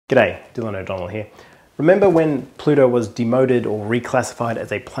G'day, Dylan O'Donnell here. Remember when Pluto was demoted or reclassified as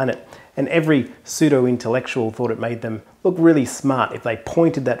a planet, and every pseudo-intellectual thought it made them look really smart if they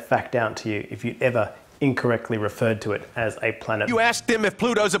pointed that fact out to you if you'd ever incorrectly referred to it as a planet? You asked them if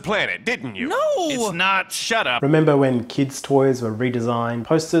Pluto's a planet, didn't you? No! It's not. Shut up. Remember when kids' toys were redesigned,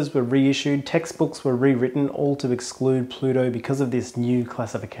 posters were reissued, textbooks were rewritten, all to exclude Pluto because of this new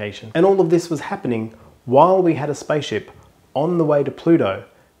classification? And all of this was happening while we had a spaceship on the way to Pluto,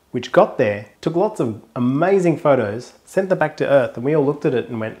 which got there, took lots of amazing photos, sent them back to Earth, and we all looked at it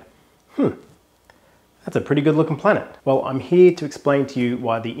and went, that's a pretty good looking planet. Well, I'm here to explain to you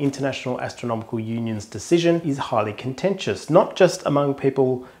why the International Astronomical Union's decision is highly contentious, not just among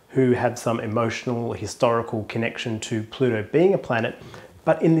people who have some emotional or historical connection to Pluto being a planet,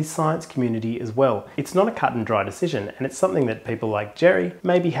 but in the science community as well. It's not a cut and dry decision, and it's something that people like Jerry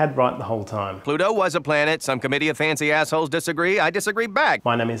maybe had right the whole time. Pluto was a planet. Some committee of fancy assholes disagree. I disagree back.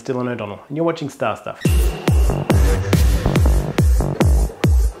 My name is Dylan O'Donnell, and you're watching Star Stuff.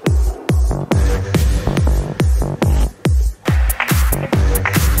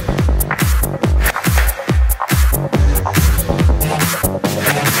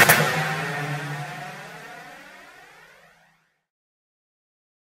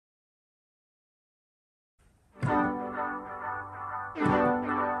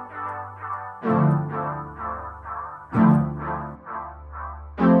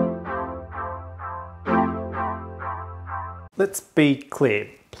 Let's be clear,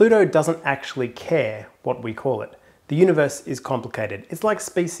 Pluto doesn't actually care what we call it. The universe is complicated. It's like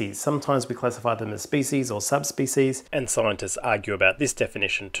species. Sometimes we classify them as species or subspecies, and scientists argue about this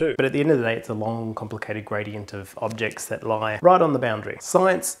definition too. But at the end of the day, it's a long, complicated gradient of objects that lie right on the boundary.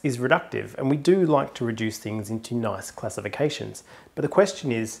 Science is reductive, and we do like to reduce things into nice classifications. But the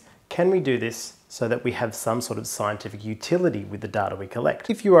question is, can we do this so that we have some sort of scientific utility with the data we collect?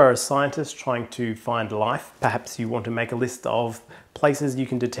 If you are a scientist trying to find life, perhaps you want to make a list of places you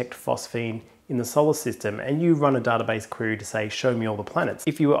can detect phosphine in the solar system, and you run a database query to say, show me all the planets.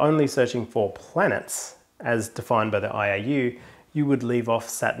 If you were only searching for planets, as defined by the IAU, you would leave off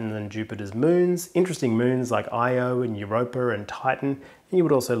Saturn and Jupiter's moons, interesting moons like Io and Europa and Titan, and you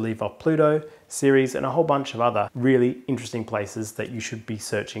would also leave off Pluto, Ceres, and a whole bunch of other really interesting places that you should be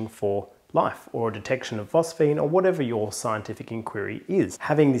searching for life or a detection of phosphine or whatever your scientific inquiry is.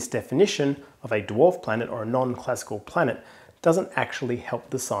 Having this definition of a dwarf planet or a non-classical planet doesn't actually help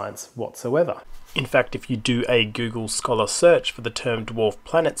the science whatsoever. In fact, if you do a Google Scholar search for the term dwarf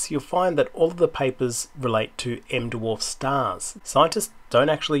planets, you'll find that all of the papers relate to M-dwarf stars. Scientists don't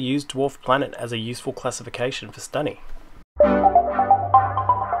actually use dwarf planet as a useful classification for study.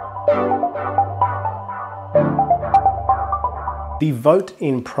 The vote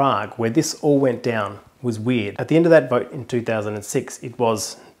in Prague, where this all went down, was weird. At the end of that vote in 2006, it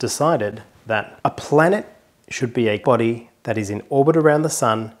was decided that a planet should be a body that is in orbit around the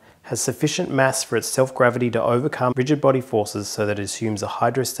sun, has sufficient mass for its self-gravity to overcome rigid body forces so that it assumes a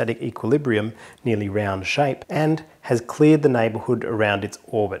hydrostatic equilibrium, nearly round shape, and has cleared the neighbourhood around its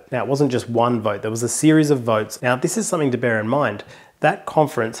orbit. Now, it wasn't just one vote, there was a series of votes. Now, this is something to bear in mind. That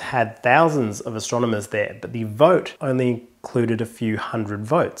conference had thousands of astronomers there, but the vote only included a few hundred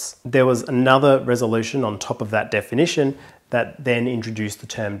votes. There was another resolution on top of that definition that then introduced the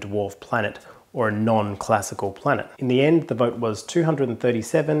term dwarf planet, or a non-classical planet. In the end, the vote was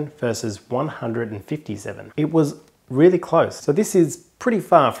 237 versus 157. It was really close. So this is pretty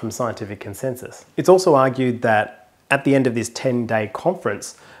far from scientific consensus. It's also argued that at the end of this 10-day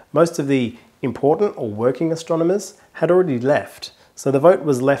conference, most of the important or working astronomers had already left. So the vote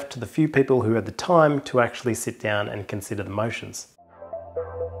was left to the few people who had the time to actually sit down and consider the motions.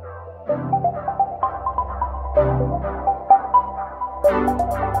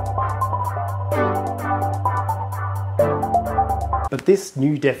 But this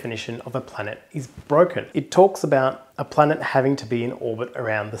new definition of a planet is broken. It talks about a planet having to be in orbit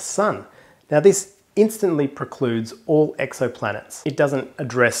around the sun. Now, this instantly precludes all exoplanets. It doesn't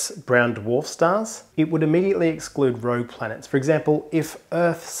address brown dwarf stars. It would immediately exclude rogue planets. For example, if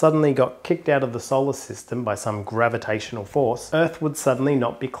Earth suddenly got kicked out of the solar system by some gravitational force, Earth would suddenly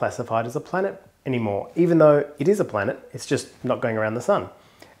not be classified as a planet anymore. Even though it is a planet, it's just not going around the sun.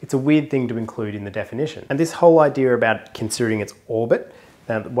 It's a weird thing to include in the definition. And this whole idea about considering its orbit,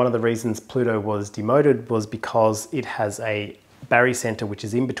 now one of the reasons Pluto was demoted was because it has a barycenter which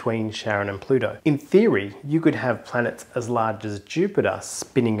is in between Charon and Pluto. In theory, you could have planets as large as Jupiter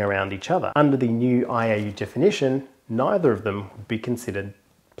spinning around each other. Under the new IAU definition, neither of them would be considered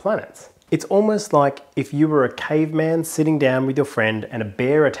planets. It's almost like if you were a caveman sitting down with your friend and a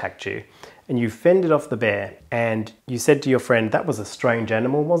bear attacked you, and you fended off the bear and you said to your friend, that was a strange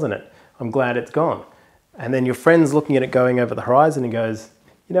animal, wasn't it? I'm glad it's gone. And then your friend's looking at it going over the horizon and goes,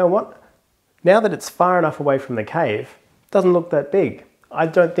 you know what? Now that it's far enough away from the cave, it doesn't look that big. I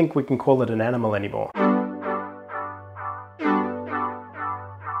don't think we can call it an animal anymore.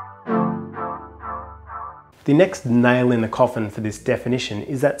 The next nail in the coffin for this definition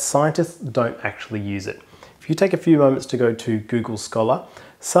is that scientists don't actually use it. If you take a few moments to go to Google Scholar,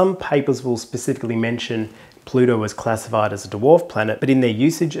 some papers will specifically mention Pluto was classified as a dwarf planet, but in their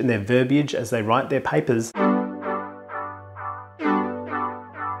usage and their verbiage as they write their papers,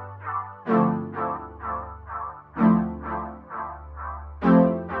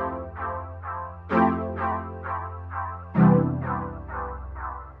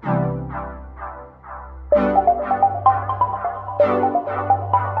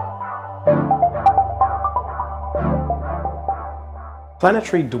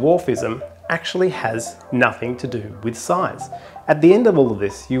 planetary dwarfism actually has nothing to do with size. At the end of all of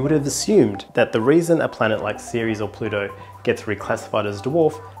this, you would have assumed that the reason a planet like Ceres or Pluto gets reclassified as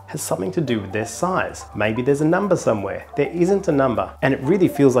dwarf has something to do with their size. Maybe there's a number somewhere. There isn't a number, and it really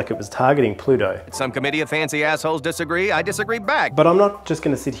feels like it was targeting Pluto. Some committee of fancy assholes disagree, I disagree back. But I'm not just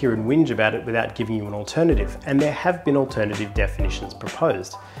going to sit here and whinge about it without giving you an alternative, and there have been alternative definitions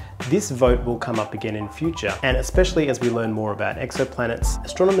proposed. This vote will come up again in future, and especially as we learn more about exoplanets,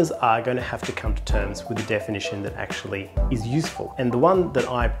 astronomers are going to have to come to terms with a definition that actually is useful. And the one that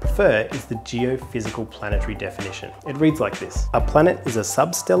I prefer is the geophysical planetary definition. It reads like this: a planet is a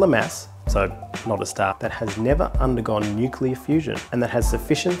substellar mass, so not a star, that has never undergone nuclear fusion and that has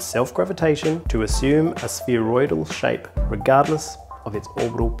sufficient self-gravitation to assume a spheroidal shape regardless of its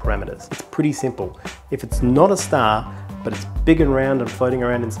orbital parameters. It's pretty simple. If it's not a star, but it's big and round and floating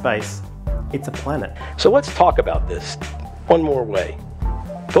around in space, it's a planet. So let's talk about this one more way.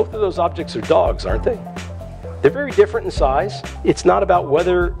 Both of those objects are dogs, aren't they? They're very different in size. It's not about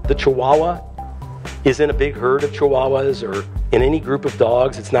whether the Chihuahua is in a big herd of Chihuahuas or in any group of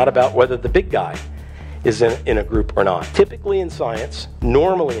dogs. It's not about whether the big guy is in a group or not. Typically in science,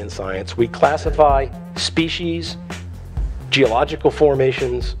 normally in science, we classify species, geological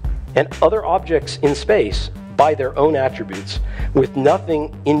formations, and other objects in space by their own attributes, with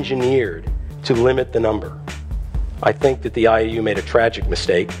nothing engineered to limit the number. I think that the IAU made a tragic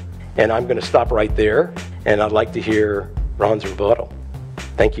mistake, and I'm going to stop right there, and I'd like to hear Ron's rebuttal.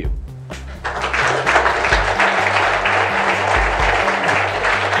 Thank you.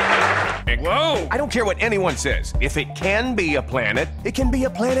 Whoa! I don't care what anyone says. If it can be a planet, it can be a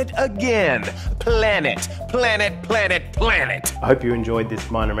planet again. Planet, planet, planet, planet. I hope you enjoyed this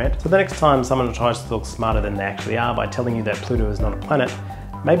minor rant. So the next time someone tries to look smarter than they actually are by telling you that Pluto is not a planet,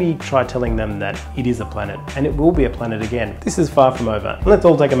 maybe try telling them that it is a planet, and it will be a planet again. This is far from over. Let's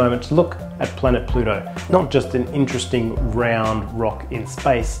all take a moment to look at planet Pluto. Not just an interesting round rock in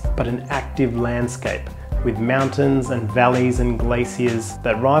space, but an active landscape with mountains and valleys and glaciers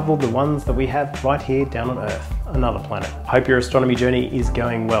that rival the ones that we have right here down on Earth, another planet. Hope your astronomy journey is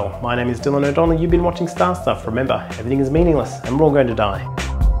going well. My name is Dylan O'Donnell. You've been watching Star Stuff. Remember, everything is meaningless and we're all going to die.